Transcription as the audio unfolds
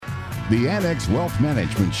The Annex Wealth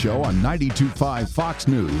Management Show on 92.5 Fox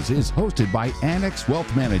News is hosted by Annex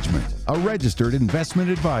Wealth Management, a registered investment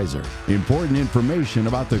advisor. Important information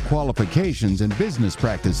about the qualifications and business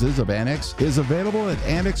practices of Annex is available at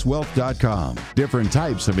annexwealth.com. Different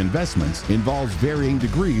types of investments involves varying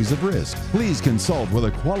degrees of risk. Please consult with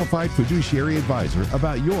a qualified fiduciary advisor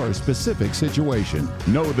about your specific situation.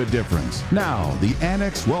 Know the difference. Now, the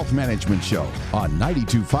Annex Wealth Management Show on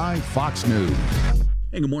 92.5 Fox News.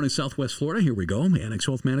 Hey, good morning, Southwest Florida. Here we go. Annex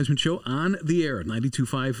Wealth Management Show on the air.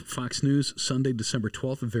 92.5 Fox News, Sunday, December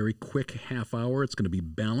 12th. A very quick half hour. It's going to be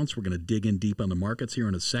balanced. We're going to dig in deep on the markets here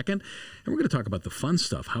in a second. And we're going to talk about the fun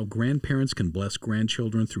stuff, how grandparents can bless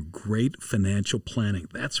grandchildren through great financial planning.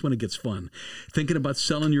 That's when it gets fun. Thinking about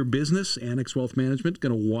selling your business? Annex Wealth Management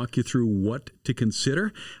going to walk you through what to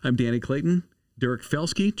consider. I'm Danny Clayton. Derek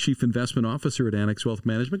Felske, Chief Investment Officer at Annex Wealth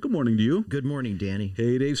Management. Good morning to you. Good morning, Danny.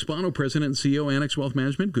 Hey, Dave Spano, President and CEO, Annex Wealth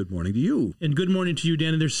Management. Good morning to you. And good morning to you,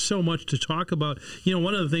 Danny. There's so much to talk about. You know,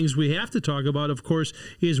 one of the things we have to talk about, of course,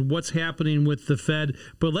 is what's happening with the Fed.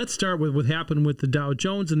 But let's start with what happened with the Dow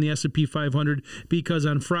Jones and the S&P 500, because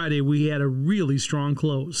on Friday we had a really strong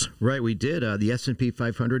close. Right, we did. The S&P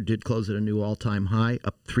 500 did close at a new all-time high,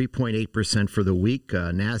 up 3.8% for the week.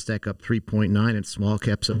 NASDAQ up 3.9% and small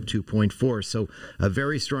caps up 2.4%. So a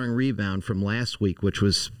very strong rebound from last week, which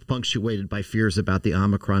was punctuated by fears about the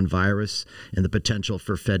Omicron virus and the potential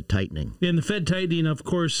for Fed tightening. And the Fed tightening, of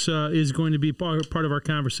course, is going to be part of our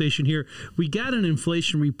conversation here. We got an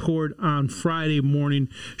inflation report on Friday morning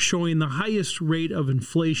showing the highest rate of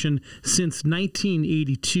inflation since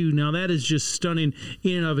 1982. Now, that is just stunning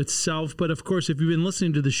in and of itself. But, of course, if you've been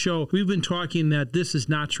listening to the show, we've been talking that this is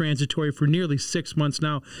not transitory for nearly 6 months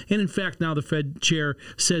now. And, in fact, now the Fed chair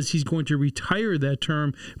says he's going to retire that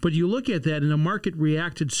term. But you look at that, and the market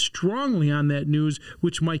reacted strongly on that news,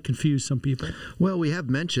 which might confuse some people. Well, we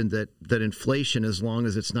have mentioned that inflation, as long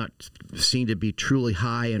as it's not seen to be truly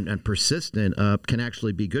high and persistent, can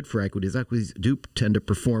actually be good for equities. Equities do tend to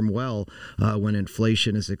perform well when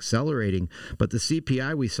inflation is accelerating. But the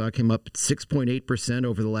CPI we saw came up 6.8%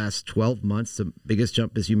 over the last 12 months, the biggest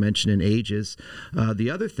jump, as you mentioned, in ages.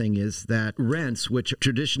 The other thing is that rents, which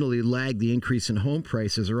traditionally lag the increase in home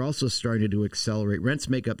prices, are also starting to accelerate. Rents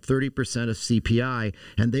make up 30% of CPI,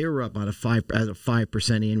 and they were up on a 5%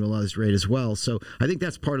 annualized rate as well. So I think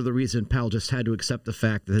that's part of the reason Powell just had to accept the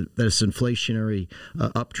fact that this inflationary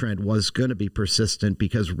uptrend was going to be persistent,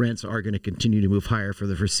 because rents are going to continue to move higher for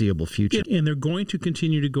the foreseeable future. And they're going to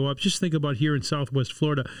continue to go up. Just think about here in Southwest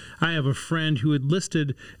Florida. I have a friend who had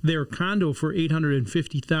listed their condo for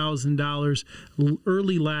 $850,000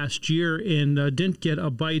 early last year and didn't get a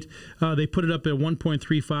bite. They put it up at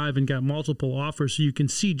 1.35 and got multiple offers. So you can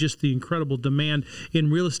see just the incredible demand in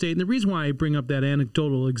real estate. And the reason why I bring up that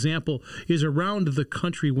anecdotal example is around the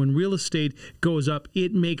country, when real estate goes up,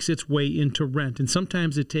 it makes its way into rent. And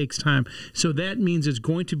sometimes it takes time. So that means it's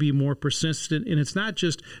going to be more persistent. And it's not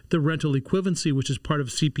just the rental equivalency, which is part of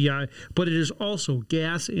CPI, but it is also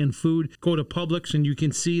gas and food. Go to Publix and you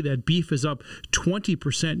can see that beef is up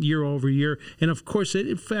 20% year over year. And of course, it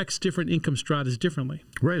affects different income stratas differently.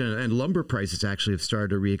 Right. And lumber prices actually have started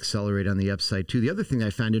to reaccelerate on the upside, too. The other thing I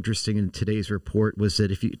found interesting in today's report was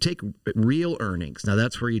that if you take real earnings, now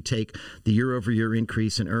that's where you take the year-over-year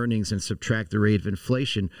increase in earnings and subtract the rate of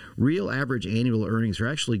inflation, real average annual earnings are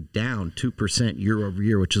actually down 2%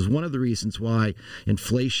 year-over-year, which is one of the reasons why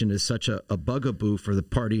inflation is such a bugaboo for the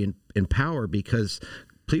party in power, because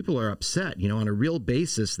people are upset. You know, on a real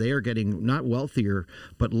basis, they are getting not wealthier,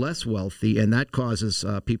 but less wealthy, and that causes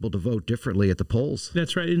people to vote differently at the polls.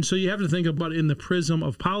 That's right. And so you have to think about it in the prism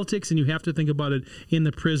of politics, and you have to think about it in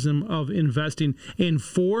the prism of investing. And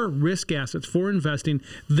for risk assets, for investing,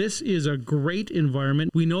 this is a great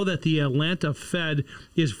environment. We know that the Atlanta Fed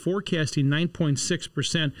is forecasting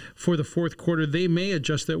 9.6% for the fourth quarter. They may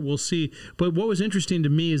adjust that, we'll see. But what was interesting to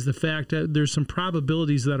me is the fact that there's some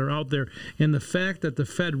probabilities that are out there, and the fact that the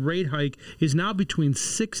Fed rate hike is now between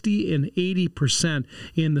 60 and 80%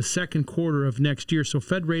 in the second quarter of next year. So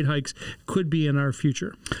Fed rate hikes could be in our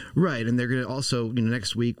future. Right. And they're going to also,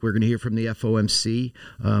 next week, we're going to hear from the FOMC.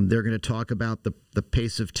 They're going to talk about the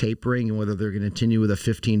pace of tapering and whether they're going to continue with a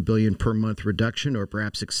 $15 billion per month reduction or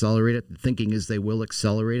perhaps accelerate it. The thinking is they will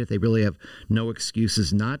accelerate it. They really have no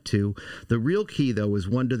excuses not to. The real key, though, is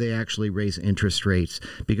when do they actually raise interest rates?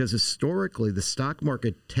 Because historically, the stock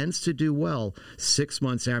market tends to do well 6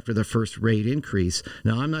 months after the first rate increase.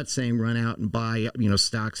 Now, I'm not saying run out and buy,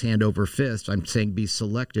 stocks hand over fist. I'm saying be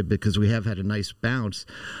selective, because we have had a nice bounce.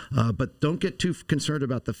 But don't get too concerned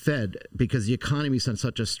about the Fed, because the economy is on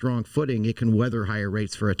such a strong footing, it can weather higher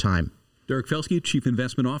rates for a time. Derek Felske, Chief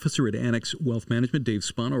Investment Officer at Annex Wealth Management. Dave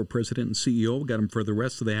Spano, our President and CEO. We got him for the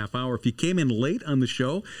rest of the half hour. If you came in late on the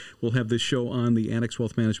show, we'll have this show on the Annex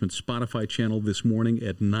Wealth Management Spotify channel this morning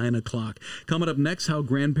at 9 o'clock. Coming up next, how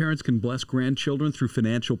grandparents can bless grandchildren through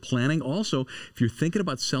financial planning. Also, if you're thinking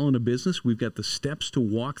about selling a business, we've got the steps to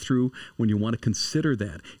walk through when you want to consider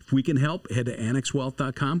that. If we can help, head to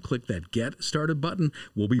annexwealth.com, click that Get Started button.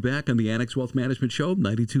 We'll be back on the Annex Wealth Management Show,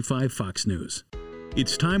 92.5 Fox News.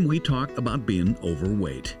 It's time we talk about being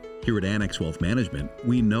overweight. Here at Annex Wealth Management,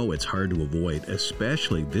 we know it's hard to avoid,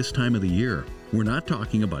 especially this time of the year. We're not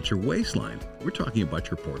talking about your waistline. We're talking about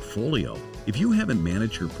your portfolio. If you haven't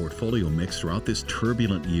managed your portfolio mix throughout this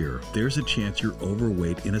turbulent year, there's a chance you're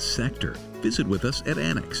overweight in a sector. Visit with us at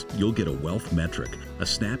Annex. You'll get a wealth metric, a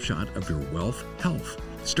snapshot of your wealth health.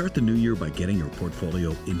 Start the new year by getting your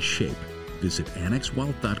portfolio in shape. Visit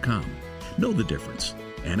annexwealth.com. Know the difference.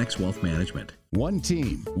 Annex Wealth Management. One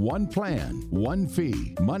team, one plan, one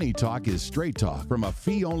fee. Money Talk is straight talk from a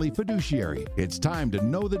fee-only fiduciary. It's time to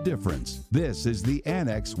know the difference. This is the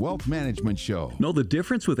Annex Wealth Management Show. Know the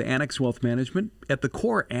difference with Annex Wealth Management? At the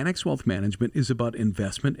core, Annex Wealth Management is about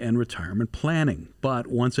investment and retirement planning. But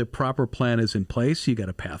once a proper plan is in place, you got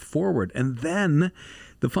a path forward. And then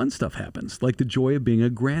the fun stuff happens, like the joy of being a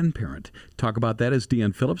grandparent. Talk about that as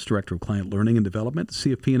Deanne Phillips, Director of Client Learning and Development,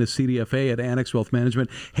 CFP and a CDFA at Annex Wealth Management.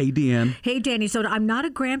 Hey, Deanne. Hey, Danny. So I'm not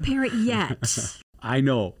a grandparent yet. I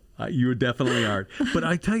know. You definitely aren't. But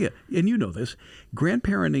I tell you, and you know this,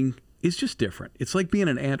 grandparenting is just different. It's like being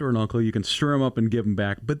an aunt or an uncle. You can stir them up and give them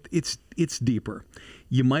back, but it's deeper.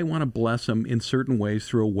 You might want to bless them in certain ways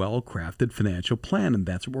through a well-crafted financial plan, and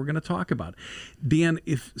that's what we're going to talk about. Dan,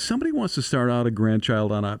 if somebody wants to start out a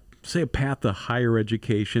grandchild on a path to higher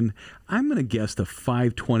education, I'm going to guess the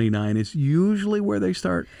 529 is usually where they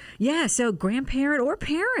start. Yeah, so grandparent or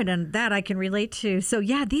parent, and that I can relate to. So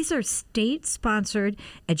yeah, these are state-sponsored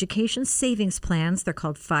education savings plans. They're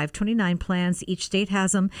called 529 plans. Each state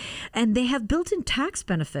has them, and they have built-in tax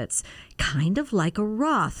benefits, kind of like a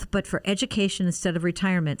Roth, but for education instead of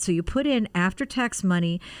retirement. So you put in after-tax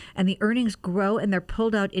money, and the earnings grow, and they're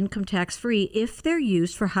pulled out income tax-free if they're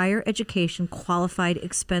used for higher education qualified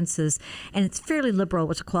expenses. And it's fairly liberal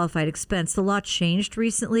what's a qualified expense. The law changed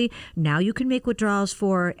recently. Now you can make withdrawals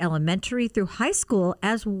for elementary through high school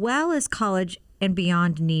as well as college and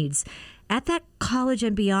beyond needs. At that college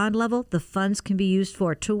and beyond level, the funds can be used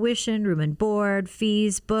for tuition, room and board,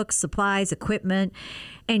 fees, books, supplies, equipment.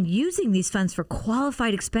 And using these funds for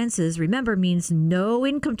qualified expenses, remember, means no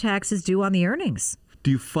income tax is due on the earnings. Do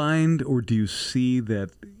you find or do you see that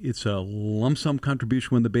it's a lump sum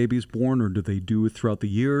contribution when the baby is born, or do they do it throughout the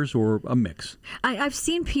years, or a mix? I've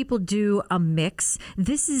seen people do a mix.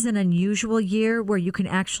 This is an unusual year where you can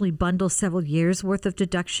actually bundle several years' worth of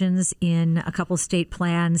deductions in a couple state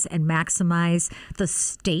plans and maximize the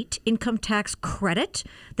state income tax credit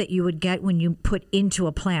that you would get when you put into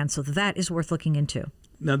a plan. So that is worth looking into.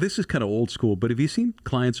 Now, this is kind of old school, but have you seen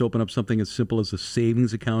clients open up something as simple as a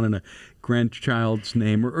savings account in a grandchild's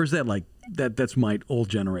name, or is that like that's my old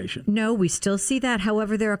generation? No, we still see that.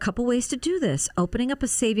 However, there are a couple ways to do this. Opening up a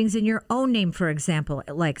savings in your own name, for example,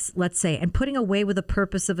 like let's say, and putting away with the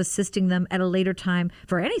purpose of assisting them at a later time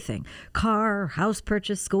for anything, car, house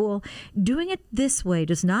purchase, school. Doing it this way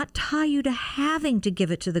does not tie you to having to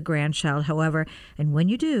give it to the grandchild, however, and when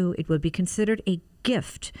you do, it would be considered a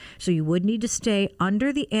gift. So you would need to stay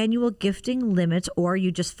under the annual gifting limits, or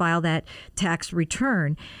you just file that tax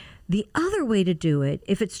return. The other way to do it,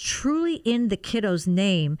 if it's truly in the kiddo's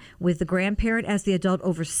name with the grandparent as the adult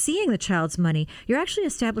overseeing the child's money, you're actually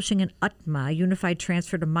establishing an UTMA, Unified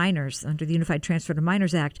Transfer to Minors, under the Unified Transfer to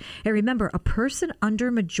Minors Act. And remember, a person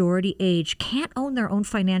under majority age can't own their own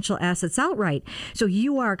financial assets outright. So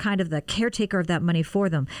you are kind of the caretaker of that money for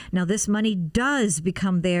them. Now, this money does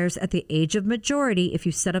become theirs at the age of majority if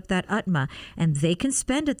you set up that UTMA, and they can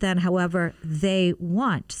spend it then however they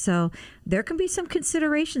want. So there can be some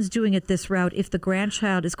considerations doing it this route if the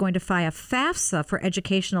grandchild is going to file a FAFSA for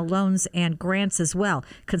educational loans and grants as well.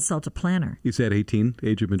 Consult a planner. You said 18,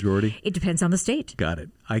 age of majority? It depends on the state. Got it.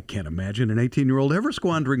 I can't imagine an 18-year-old ever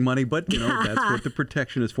squandering money, but, that's what the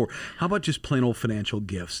protection is for. How about just plain old financial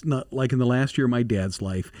gifts? Not like in the last year of my dad's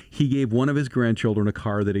life, he gave one of his grandchildren a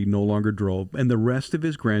car that he no longer drove, and the rest of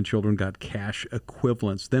his grandchildren got cash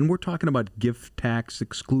equivalents. Then we're talking about gift tax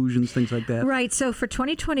exclusions, things like that. Right. So for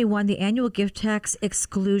 2021, the annual gift tax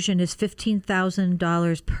exclusion is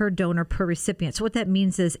 $15,000 per donor per recipient. So what that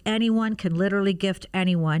means is anyone can literally gift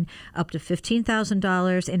anyone up to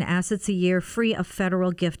 $15,000 in assets a year free of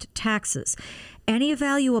federal gift taxes. Any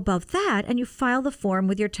value above that, and you file the form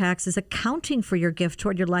with your taxes accounting for your gift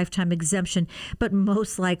toward your lifetime exemption, but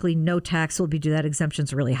most likely no tax will be due. That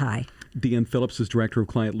exemption's really high. Deanne Phillips is Director of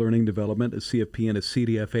Client Learning Development, a CFP and a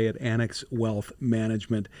CDFA at Annex Wealth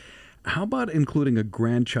Management. How about including a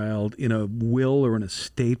grandchild in a will or an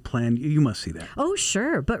estate plan? You must see that. Oh,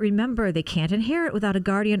 sure. But remember, they can't inherit without a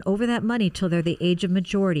guardian over that money till they're the age of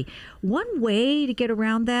majority. One way to get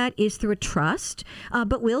around that is through a trust,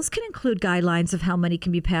 but wills can include guidelines of how money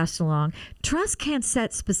can be passed along. Trust can't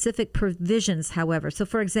set specific provisions, however. So,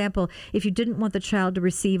 for example, if you didn't want the child to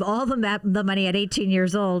receive all the money at 18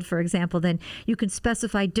 years old, for example, then you can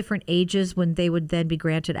specify different ages when they would then be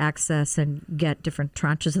granted access and get different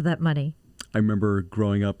tranches of that money. I remember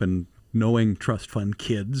growing up and knowing trust fund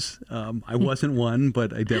kids. I wasn't one,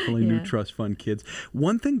 but I definitely knew trust fund kids.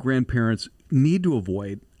 One thing grandparents need to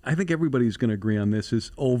avoid, I think everybody's going to agree on this,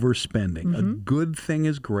 is overspending. A good thing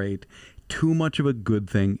is great. Too much of a good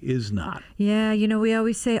thing is not. Yeah, we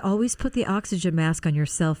always say, always put the oxygen mask on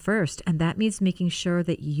yourself first. And that means making sure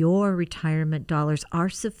that your retirement dollars are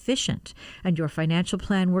sufficient and your financial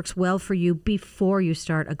plan works well for you before you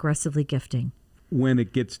start aggressively gifting. When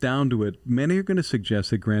it gets down to it, many are going to suggest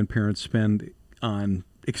that grandparents spend on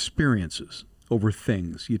experiences over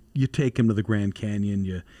things. You take them to the Grand Canyon,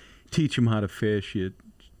 you teach them how to fish, you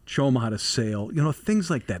show them how to sail, things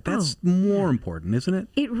like that. That's more important, isn't it?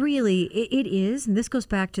 It is. And this goes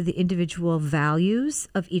back to the individual values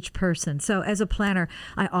of each person. So as a planner,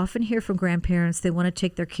 I often hear from grandparents, they want to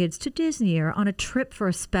take their kids to Disney or on a trip for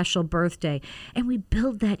a special birthday. And we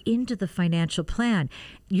build that into the financial plan.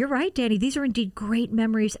 You're right, Danny. These are indeed great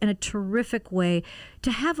memories and a terrific way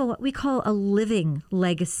to have what we call a living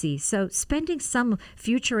legacy. So spending some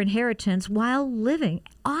future inheritance while living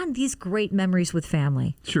on these great memories with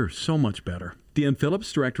family. Sure, so much better. Deanne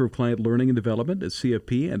Phillips, Director of Client Learning and Development at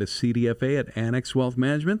CFP and a CDFA at Annex Wealth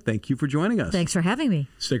Management. Thank you for joining us. Thanks for having me.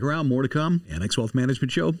 Stick around, more to come. Annex Wealth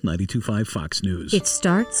Management Show, 92.5 Fox News. It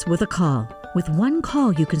starts with a call. With one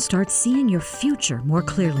call, you can start seeing your future more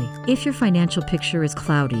clearly. If your financial picture is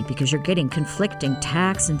cloudy because you're getting conflicting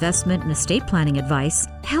tax, investment, and estate planning advice,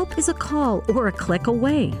 help is a call or a click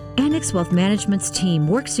away. Annex Wealth Management's team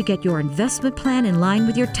works to get your investment plan in line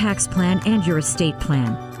with your tax plan and your estate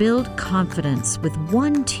plan. Build confidence with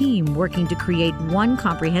one team working to create one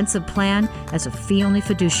comprehensive plan as a fee-only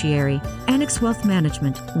fiduciary. Annex Wealth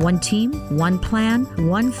Management. One team, one plan,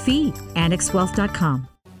 one fee. AnnexWealth.com.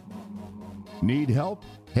 Need help?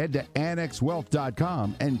 Head to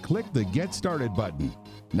AnnexWealth.com and click the Get Started button.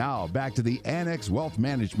 Now, back to the Annex Wealth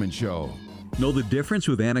Management Show. Know the difference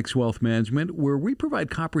with Annex Wealth Management, where we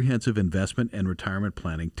provide comprehensive investment and retirement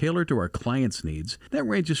planning tailored to our clients' needs. That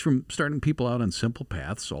ranges from starting people out on simple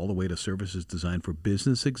paths all the way to services designed for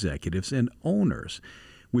business executives and owners.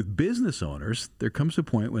 With business owners, there comes a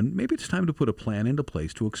point when maybe it's time to put a plan into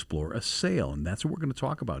place to explore a sale, and that's what we're going to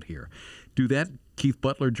talk about here. Do that, Keith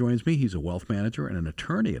Butler joins me. He's a wealth manager and an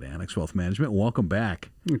attorney at Annex Wealth Management. Welcome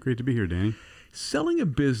back. Great to be here, Danny. Selling a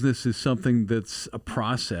business is something that's a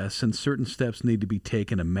process, and certain steps need to be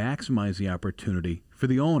taken to maximize the opportunity for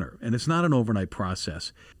the owner. And it's not an overnight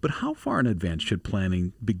process. But how far in advance should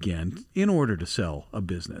planning begin in order to sell a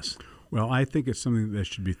business? Well, I think it's something that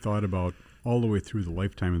should be thought about all the way through the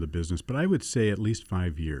lifetime of the business, but I would say at least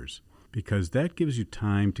 5 years, because that gives you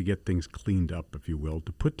time to get things cleaned up, if you will,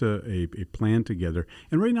 to put a plan together.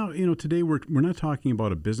 And right now, today we're not talking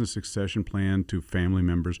about a business succession plan to family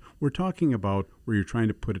members. We're talking about where you're trying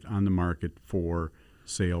to put it on the market for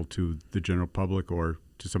sale to the general public or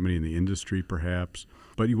to somebody in the industry, perhaps.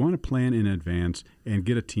 But you want to plan in advance and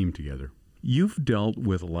get a team together. You've dealt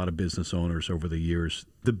with a lot of business owners over the years.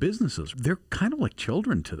 The businesses, they're kind of like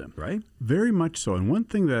children to them, right? Very much so. And one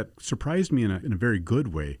thing that surprised me in a very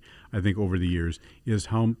good way, I think, over the years, is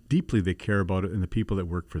how deeply they care about it and the people that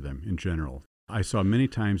work for them in general. I saw many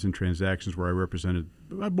times in transactions where I represented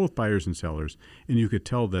both buyers and sellers, and you could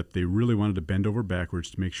tell that they really wanted to bend over backwards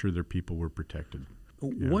to make sure their people were protected.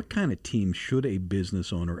 Yeah. What kind of team should a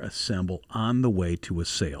business owner assemble on the way to a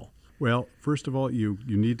sale? Well, first of all, you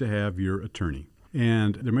need to have your attorney.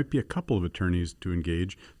 And there might be a couple of attorneys to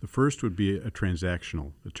engage. The first would be a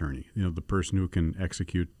transactional attorney, the person who can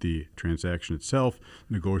execute the transaction itself,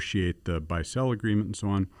 negotiate the buy-sell agreement and so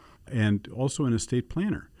on, and also an estate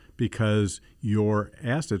planner, because your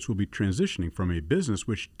assets will be transitioning from a business,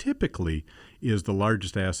 which typically is the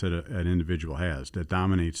largest asset an individual has, that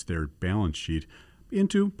dominates their balance sheet,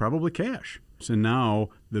 into probably cash. So now,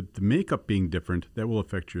 the makeup being different, that will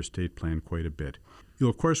affect your estate plan quite a bit.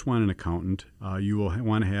 You'll, of course, want an accountant. You will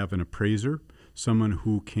want to have an appraiser, someone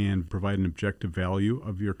who can provide an objective value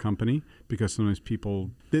of your company, because sometimes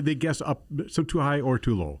people, they guess up so too high or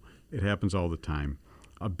too low. It happens all the time.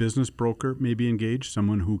 A business broker may be engaged,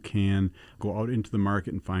 someone who can go out into the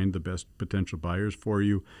market and find the best potential buyers for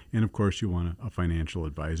you. And of course, you want a financial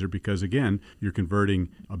advisor, because again, you're converting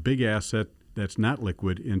a big asset that's not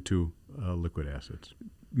liquid into liquid assets.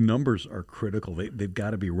 Numbers are critical. They've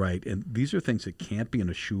got to be right. And these are things that can't be in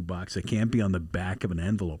a shoebox. They can't be on the back of an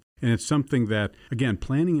envelope. And it's something that, again,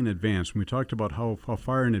 planning in advance, when we talked about how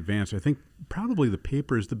far in advance, I think probably the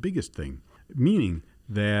paper is the biggest thing, meaning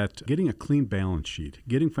that getting a clean balance sheet,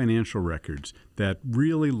 getting financial records that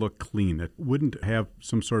really look clean, that wouldn't have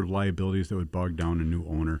some sort of liabilities that would bog down a new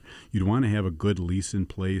owner. You'd want to have a good lease in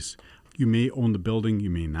place. You may own the building, you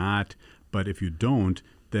may not, but if you don't,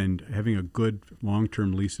 then having a good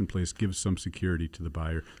long-term lease in place gives some security to the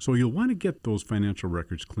buyer. So you'll want to get those financial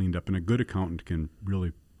records cleaned up, and a good accountant can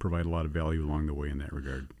really provide a lot of value along the way in that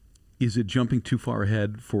regard. Is it jumping too far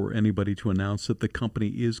ahead for anybody to announce that the company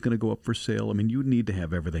is going to go up for sale? I mean, you need to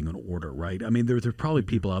have everything in order, right? I mean, there's probably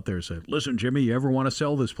people out there who say, listen, Jimmy, you ever want to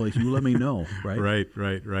sell this place, you let me know, right?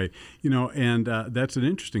 Right. You know, and that's an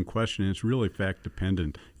interesting question, and it's really fact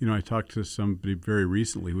dependent. You know, I talked to somebody very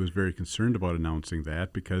recently who was very concerned about announcing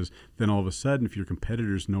that, because then all of a sudden, if your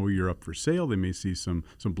competitors know you're up for sale, they may see some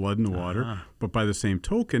blood in the water. But by the same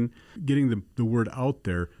token, getting the word out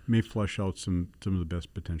there may flush out some of the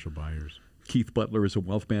best potential buyers. Keith Butler is a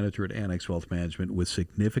wealth manager at Annex Wealth Management with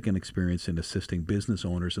significant experience in assisting business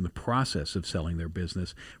owners in the process of selling their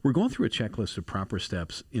business. We're going through a checklist of proper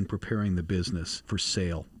steps in preparing the business for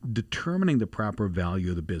sale, determining the proper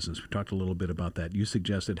value of the business. We talked a little bit about that. You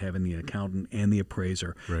suggested having the accountant and the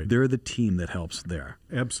appraiser. Right. They're the team that helps there.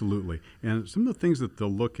 Absolutely. And some of the things that they'll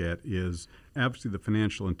look at is obviously the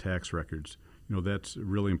financial and tax records. You know, that's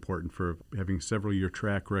really important for having a several-year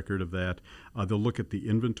track record of that. They'll look at the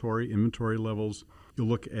inventory levels. You'll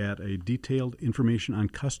look at a detailed information on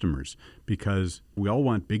customers, because we all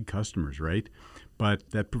want big customers, right?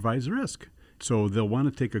 But that provides risk. So they'll want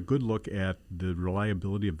to take a good look at the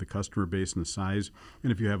reliability of the customer base and the size.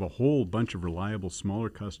 And if you have a whole bunch of reliable smaller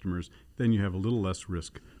customers, then you have a little less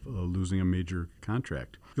risk of losing a major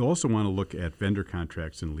contract. You'll also want to look at vendor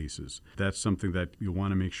contracts and leases. That's something that you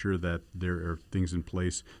want to make sure that there are things in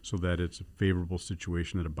place so that it's a favorable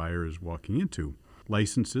situation that a buyer is walking into.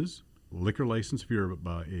 Licenses, liquor license, if you're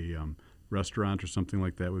a restaurant or something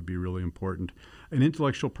like that, would be really important. And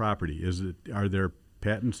intellectual property, are there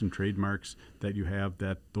patents and trademarks that you have,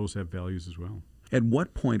 that those have values as well. At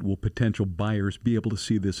what point will potential buyers be able to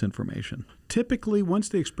see this information? Typically, once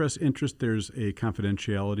they express interest, there's a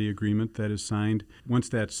confidentiality agreement that is signed. Once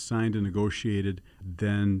that's signed and negotiated,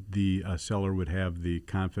 then the seller would have the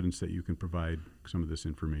confidence that you can provide some of this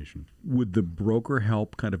information. Would the broker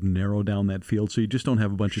help kind of narrow down that field so you just don't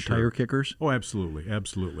have a bunch of tire kickers? Oh,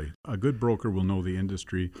 absolutely. A good broker will know the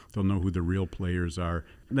industry. They'll know who the real players are.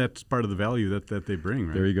 That's part of the value that they bring,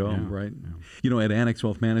 right? There you go, right? Yeah. You know, at Annex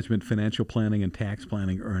Wealth Management, financial planning and tax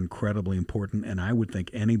planning are incredibly important, and I would think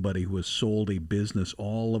anybody who has sold a business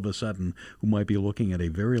all of a sudden who might be looking at a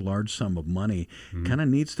very large sum of money kind of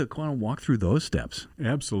needs to kind of walk through those steps.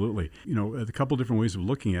 Absolutely. You know, a couple different ways of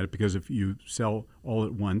looking at it, because if you sell all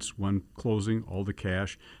at once, one closing, all the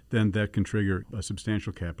cash, then that can trigger a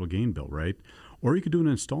substantial capital gain bill, right? Or you could do an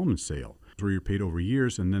installment sale where you're paid over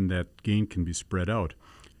years, and then that gain can be spread out.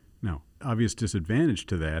 Now, obvious disadvantage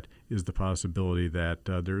to that is the possibility that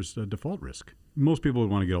there's a default risk. Most people would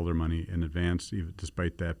want to get all their money in advance, even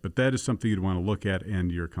despite that. But that is something you'd want to look at,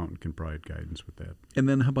 and your accountant can provide guidance with that. And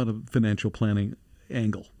then how about a financial planning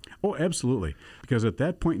angle? Oh, absolutely. Because at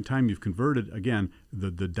that point in time, you've converted, again,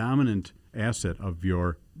 the dominant asset of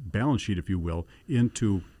your balance sheet, if you will,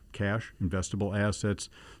 into cash, investable assets.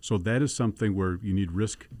 So that is something where you need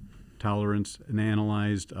risk tolerance and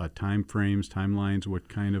analyzed, time frames, timelines, what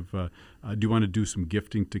kind of, do you want to do some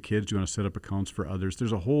gifting to kids? Do you want to set up accounts for others?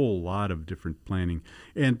 There's a whole lot of different planning.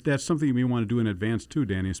 And that's something you may want to do in advance too,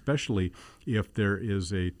 Danny, especially if there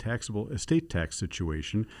is a taxable estate tax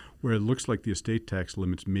situation where it looks like the estate tax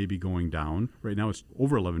limits may be going down. Right now it's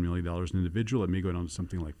over $11 million an individual. It may go down to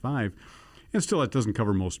something like $5 million. And still, that doesn't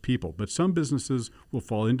cover most people. But some businesses will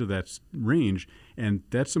fall into that range, and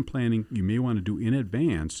that's some planning you may want to do in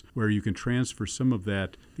advance where you can transfer some of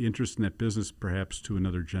that, the interest in that business, perhaps to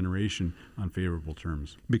another generation on favorable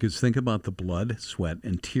terms. Because think about the blood, sweat,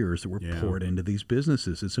 and tears that were poured into these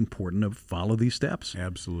businesses. It's important to follow these steps.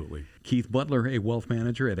 Absolutely. Keith Butler, a wealth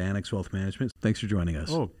manager at Annex Wealth Management. Thanks for joining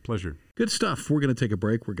us. Oh, pleasure. Good stuff. We're going to take a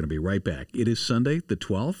break. We're going to be right back. It is Sunday, the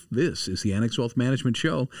 12th. This is the Annex Wealth Management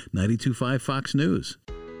Show, 92.5 Fox News.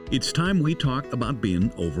 It's time we talk about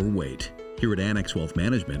being overweight. Here at Annex Wealth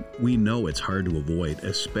Management, we know it's hard to avoid,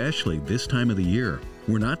 especially this time of the year.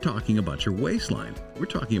 We're not talking about your waistline. We're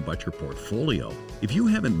talking about your portfolio. If you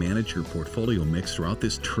haven't managed your portfolio mix throughout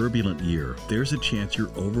this turbulent year, there's a chance you're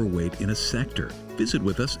overweight in a sector. Visit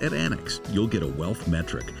with us at Annex. You'll get a wealth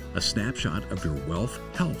metric, a snapshot of your wealth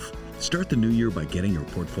health. Start the new year by getting your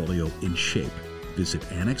portfolio in shape. Visit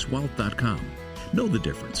AnnexWealth.com. Know the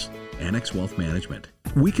difference. Annex Wealth Management.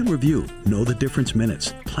 We can review Know the Difference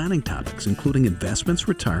minutes, planning topics including investments,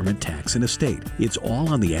 retirement, tax, and estate. It's all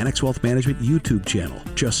on the Annex Wealth Management YouTube channel.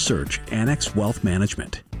 Just search Annex Wealth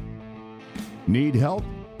Management. Need help?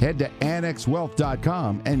 Head to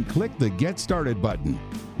AnnexWealth.com and click the Get Started button.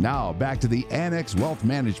 Now, back to the Annex Wealth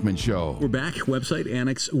Management Show. We're back. Website,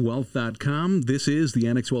 AnnexWealth.com. This is the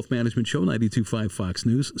Annex Wealth Management Show, 92.5 Fox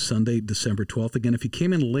News, Sunday, December 12th. Again, if you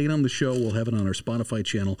came in late on the show, we'll have it on our Spotify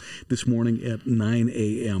channel this morning at 9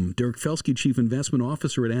 a.m. Derek Felske, Chief Investment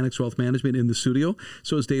Officer at Annex Wealth Management, in the studio.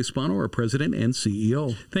 So is Dave Spano, our President and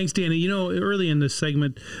CEO. Thanks, Danny. You know, early in this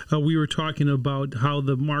segment, we were talking about how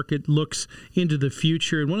the market looks into the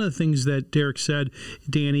future. And one of the things that Derek said,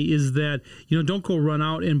 Danny, is that, don't go run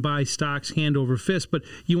out and buy stocks hand over fist, but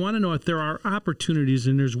you want to know if there are opportunities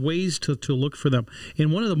and there's ways to look for them.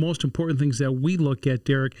 And one of the most important things that we look at,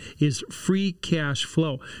 Derek, is free cash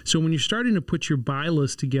flow. So when you're starting to put your buy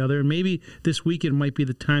list together, and maybe this weekend might be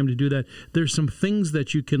the time to do that, there's some things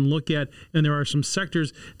that you can look at, and there are some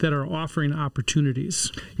sectors that are offering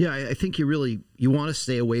opportunities. Yeah, I think you want to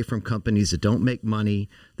stay away from companies that don't make money,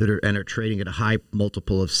 that are trading at a high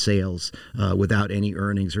multiple of sales without any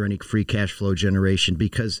earnings or any free cash flow generation.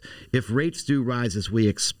 Because if rates do rise as we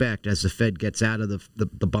expect, as the Fed gets out of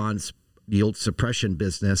the bonds yield suppression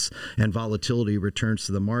business and volatility returns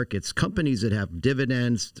to the markets, companies that have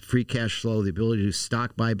dividends, free cash flow, the ability to do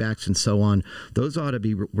stock buybacks and so on, those ought to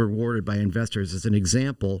be rewarded by investors. As an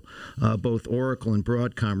example, both Oracle and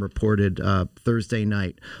Broadcom reported Thursday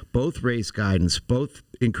night. Both raised guidance, both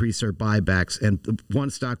increased their buybacks, and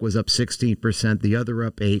one stock was up 16%, the other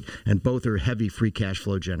up 8%, and both are heavy free cash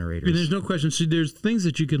flow generators. And there's no question. So there's things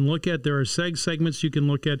that you can look at. There are segments you can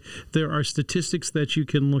look at. There are statistics that you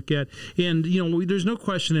can look at. And, there's no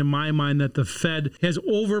question in my mind that the Fed has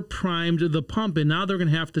overprimed the pump, and now they're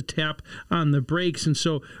going to have to tap on the brakes. And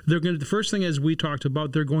so the first thing, as we talked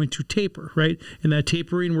about, they're going to taper, right? And that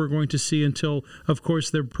tapering we're going to see until, of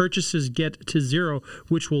course, their purchases get to zero,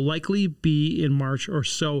 which will likely be in March or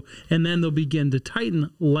so, and then they'll begin to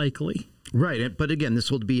tighten, likely. Right, but again, this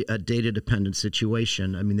will be a data-dependent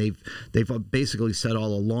situation. I mean, they've basically said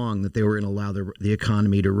all along that they were going to allow the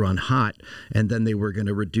economy to run hot, and then they were going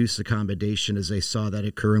to reduce accommodation as they saw that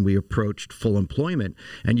occur, and we approached full employment.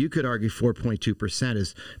 And you could argue 4.2%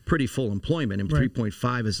 is pretty full employment, and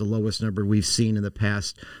 3.5 is the lowest number we've seen in the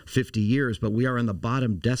past 50 years. But we are in the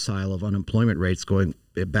bottom decile of unemployment rates, going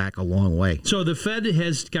back a long way. So the Fed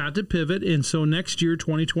has got to pivot, and so next year,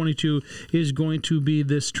 2022, is going to be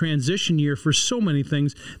this transition year for so many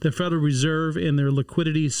things. The Federal Reserve and their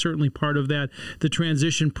liquidity is certainly part of that. The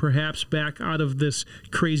transition perhaps back out of this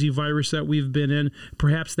crazy virus that we've been in,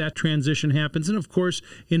 perhaps that transition happens. And of course,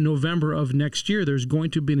 in November of next year, there's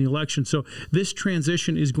going to be an election. So this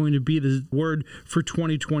transition is going to be the word for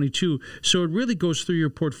 2022. So it really goes through your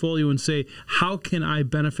portfolio and say, how can I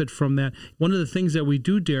benefit from that? One of the things that we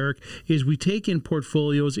do, Derek, is we take in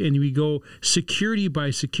portfolios and we go security by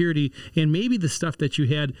security, and maybe the stuff that you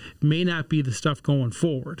had may not be the stuff going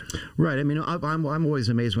forward. Right. I mean, I'm always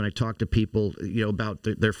amazed when I talk to people, about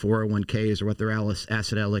their 401ks or what their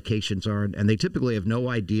asset allocations are, and they typically have no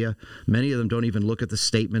idea. Many of them don't even look at the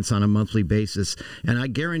statements on a monthly basis. And I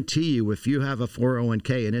guarantee you, if you have a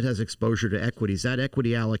 401k and it has exposure to equities, that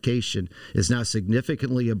equity allocation is now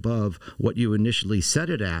significantly above what you initially set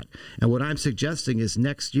it at. And what I'm suggesting is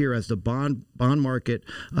next year, as the bond market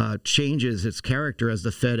changes its character as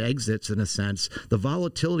the Fed exits, in a sense, the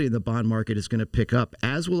volatility in the bond market is going to pick up,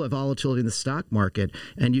 as will the volatility in the stock market.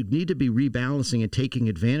 And you need to be rebalancing and taking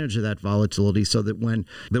advantage of that volatility so that when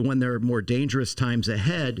there are more dangerous times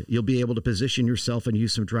ahead, you'll be able to position yourself and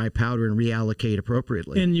use some dry powder and reallocate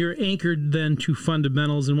appropriately. And you're anchored then to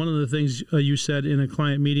fundamentals. And one of the things you said in a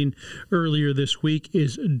client meeting earlier this week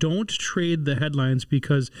is don't trade the headlines,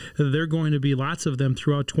 because there are going to be lots of them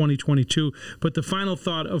throughout 2022. But the final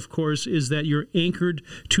thought, of course, is that you're anchored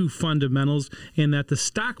to fundamentals and that the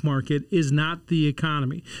stock market is not the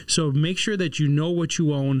economy. So make sure that you know what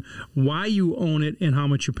you own, why you own it, and how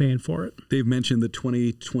much you're paying for it. Dave mentioned that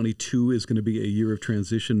 2022 is going to be a year of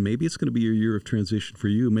transition. Maybe it's going to be a year of transition for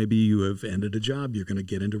you. Maybe you have ended a job. You're going to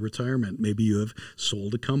get into retirement. Maybe you have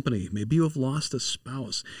sold a company. Maybe you have lost a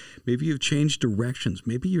spouse. Maybe you've changed directions.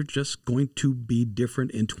 Maybe you're just going to be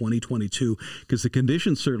different in 2022 because the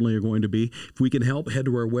conditions certainly are going to be. If we can help, head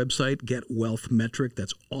to our website, Get Wealth Metric.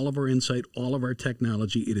 That's all of our insight, all of our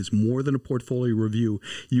technology. It is more than a portfolio review.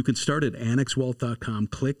 You can start at annexwealth.com.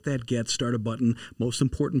 Click that Get Started button. Most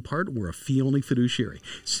important part, we're a fee-only fiduciary.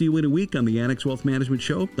 See you in a week on the Annex Wealth Management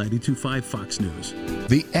Show, 92.5 Fox News.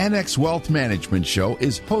 The Annex Wealth Management Show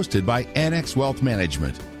is hosted by Annex Wealth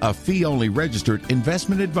Management, a fee-only registered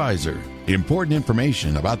investment advisor. Important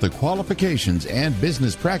information about the qualifications and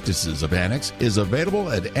business practices of Annex is available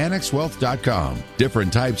at annexwealth.com.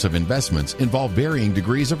 Different types of investments involve varying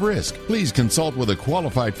degrees of risk. Please consult with a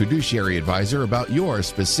qualified fiduciary advisor about your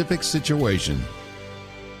specific situation.